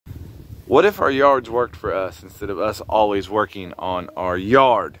What if our yards worked for us instead of us always working on our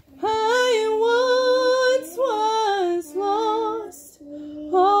yard? I once was lost,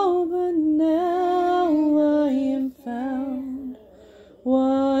 oh, but now I am found.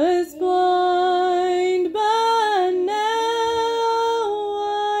 Was blind, but now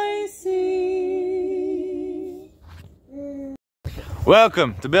I see.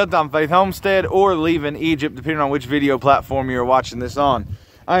 Welcome to Built on Faith Homestead, or Leaving Egypt, depending on which video platform you're watching this on.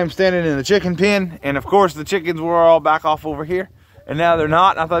 I am standing in the chicken pen, and of course the chickens were all back off over here, and now they're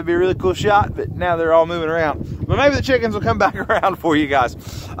not. I thought it'd be a really cool shot, but now they're all moving around. But maybe the chickens will come back around for you guys.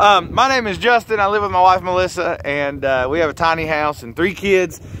 My name is Justin. I live with my wife Melissa, and we have a tiny house and 3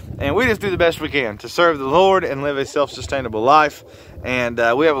 kids, and we just do the best we can to serve the Lord and live a self-sustainable life. And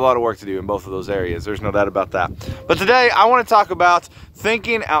we have a lot of work to do in both of those areas. There's no doubt about that. But today I want to talk about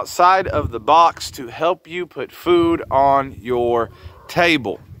thinking outside of the box to help you put food on your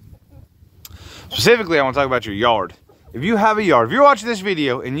table. Specifically, I want to talk about your yard. If you have a yard, if you're watching this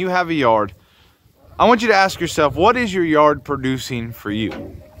video and you have a yard, I want you to ask yourself, what is your yard producing for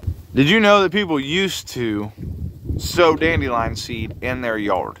you? Did you know that people used to sow dandelion seed in their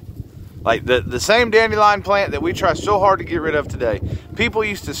yard? Like the same dandelion plant that we try so hard to get rid of today, people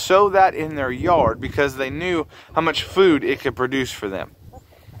used to sow that in their yard because they knew how much food it could produce for them.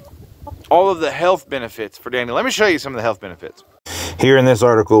 All of the health benefits for dandelion. Let me show you some of the health benefits. Here in this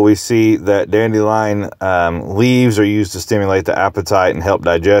article, we see that dandelion leaves are used to stimulate the appetite and help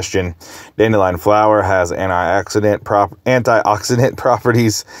digestion. Dandelion flower has antioxidant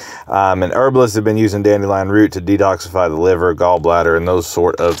properties, and herbalists have been using dandelion root to detoxify the liver, gallbladder, and those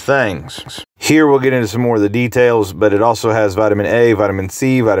sort of things. Here we'll get into some more of the details, but it also has vitamin A, vitamin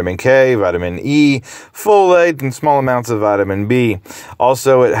C, vitamin K, vitamin E, folate, and small amounts of vitamin B.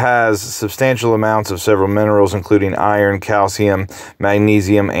 Also, it has substantial amounts of several minerals, including iron, calcium,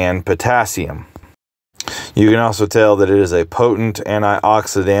 magnesium, and potassium. You can also tell that it is a potent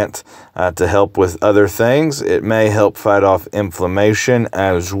antioxidant to help with other things. It may help fight off inflammation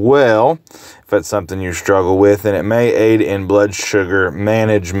as well, if that's something you struggle with, and it may aid in blood sugar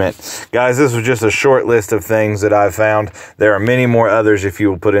management. Guys, this was just a short list of things that I've found. There are many more others if you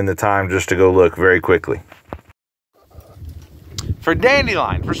will put in the time just to go look very quickly. For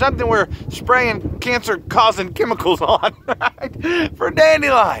dandelion, for something we're spraying cancer-causing chemicals on, right? For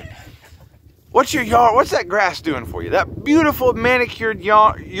dandelion, what's your yard? What's that grass doing for you? That beautiful manicured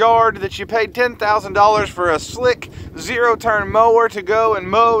yard that you paid $10,000 for a slick zero-turn mower to go and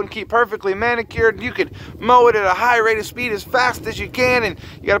mow and keep perfectly manicured. You could mow it at a high rate of speed as fast as you can, and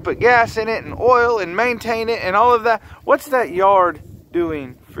you got to put gas in it and oil and maintain it and all of that. What's that yard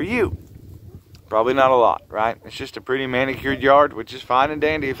doing for you? Probably not a lot, right? It's just a pretty manicured yard, which is fine and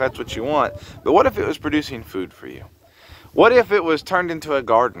dandy if that's what you want. But what if it was producing food for you? What if it was turned into a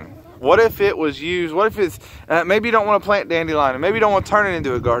garden? What if it was used? What if it's, maybe you don't want to plant dandelion, and maybe you don't want to turn it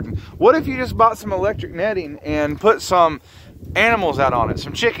into a garden. What if you just bought some electric netting and put some animals out on it?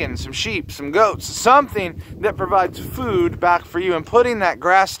 Some chickens, some sheep, some goats, something that provides food back for you and putting that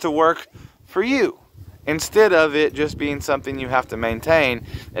grass to work for you, instead of it just being something you have to maintain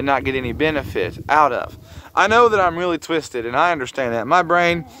and not get any benefit out of. I know that I'm really twisted, and I understand that. My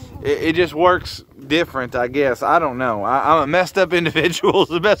brain, it just works different, I guess. I don't know. I'm a messed up individual is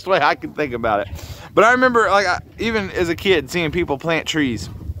the best way I can think about it. But I remember, even as a kid, seeing people plant trees.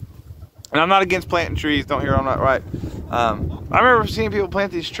 And I'm not against planting trees. Don't hear I'm not right. I remember seeing people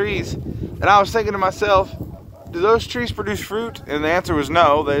plant these trees, and I was thinking to myself, do those trees produce fruit? And the answer was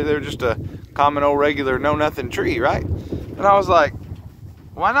no. They're just a common old regular know-nothing tree, right? And I was like,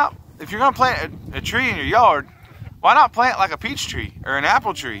 why not? If you're going to plant a tree in your yard, why not plant like a peach tree or an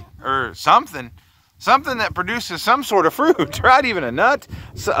apple tree or something that produces some sort of fruit, right? Even a nut,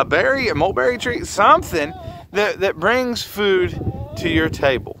 a berry, a mulberry tree, something that brings food to your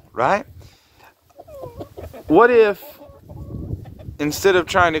table, right? What if, instead of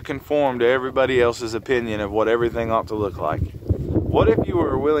trying to conform to everybody else's opinion of what everything ought to look like, what if you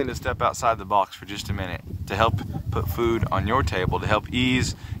were willing to step outside the box for just a minute to help put food on your table, to help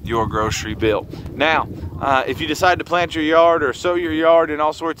ease your grocery bill? Now, if you decide to plant your yard or sow your yard in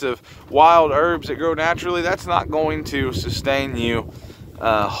all sorts of wild herbs that grow naturally, that's not going to sustain you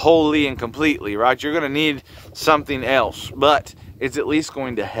wholly and completely, right? You're going to need something else, but it's at least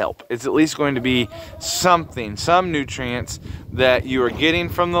going to help. It's at least going to be something, some nutrients that you are getting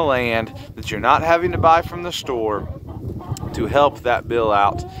from the land that you're not having to buy from the store to help that bill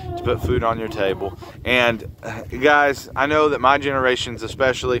out, to put food on your table. And guys, I know that my generations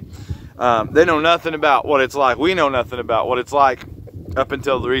especially, they know nothing about what it's like. We know nothing about what it's like up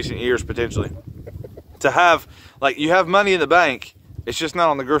until the recent years, potentially, to have, like, you have money in the bank, It's just not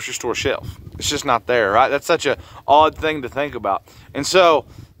on the grocery store shelf. It's just not there, right? That's such an odd thing to think about. And so,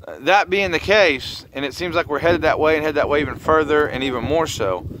 that being the case, and it seems like we're headed that way and head that way even further and even more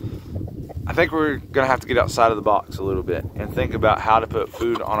so, I think we're going to have to get outside of the box a little bit and think about how to put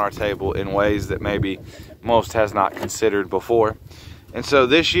food on our table in ways that maybe most has not considered before. And so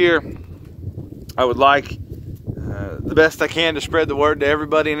this year, I would like the best I can to spread the word to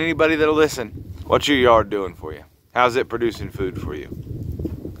everybody and anybody that'll listen. What's your yard doing for you? How's it producing food for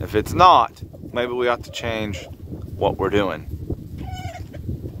you? If it's not, maybe we ought to change what we're doing.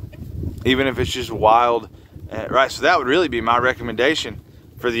 Even if it's just wild, right? So that would really be my recommendation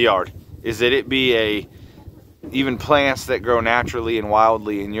for the yard, is that it be even plants that grow naturally and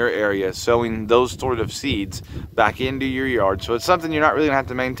wildly in your area, sowing those sort of seeds back into your yard. So it's something you're not really gonna have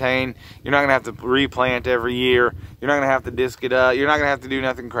to maintain. You're not gonna have to replant every year. You're not gonna have to disc it up. You're not gonna have to do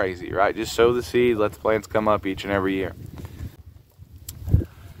nothing crazy, right? Just sow the seed, let the plants come up each and every year.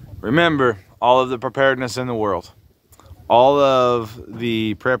 Remember, all of the preparedness in the world, all of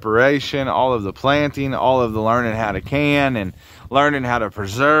the preparation, all of the planting, all of the learning how to can and learning how to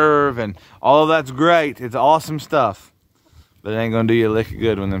preserve, and all of that's great. It's awesome stuff, but it ain't gonna do you a lick of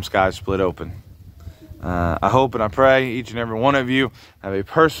good when them skies split open. I hope and I pray each and every one of you have a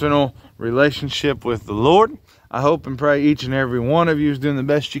personal relationship with the Lord. I hope and pray each and every one of you is doing the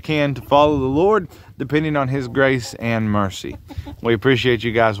best you can to follow the Lord, depending on His grace and mercy. We appreciate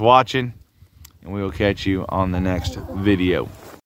you guys watching, and we will catch you on the next video.